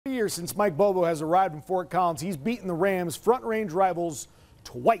year since Mike Bobo has arrived in Fort Collins, he's beaten the Rams' Front Range rivals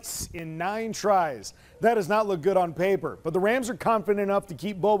twice in 9 tries. That does not look good on paper, but the Rams are confident enough to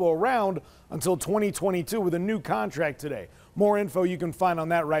keep Bobo around until 2022 with a new contract today. More info you can find on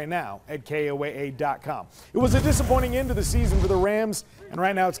that right now at KOAA.com. It was a disappointing end to the season for the Rams, and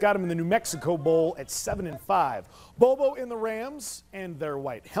right now it's got them in the New Mexico Bowl at 7-5. Bobo and the Rams and their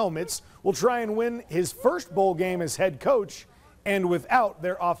white helmets will try and win his first bowl game as head coach and without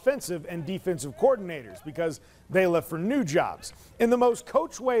their offensive and defensive coordinators because they left for new jobs. In the most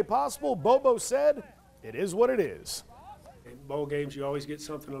coach way possible, Bobo said, "It is what it is." In bowl games, you always get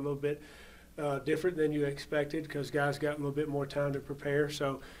something a little bit different than you expected because guys got a little bit more time to prepare.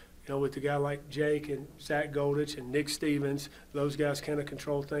 So, you know, with a guy like Jake and Zach Goldich and Nick Stevens, those guys kind of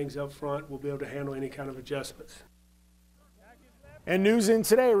control things up front. We'll be able to handle any kind of adjustments. And news in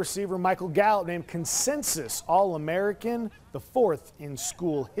today, receiver Michael Gallup named consensus All-American, the 4th in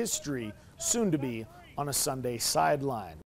school history, soon to be on a Sunday sideline.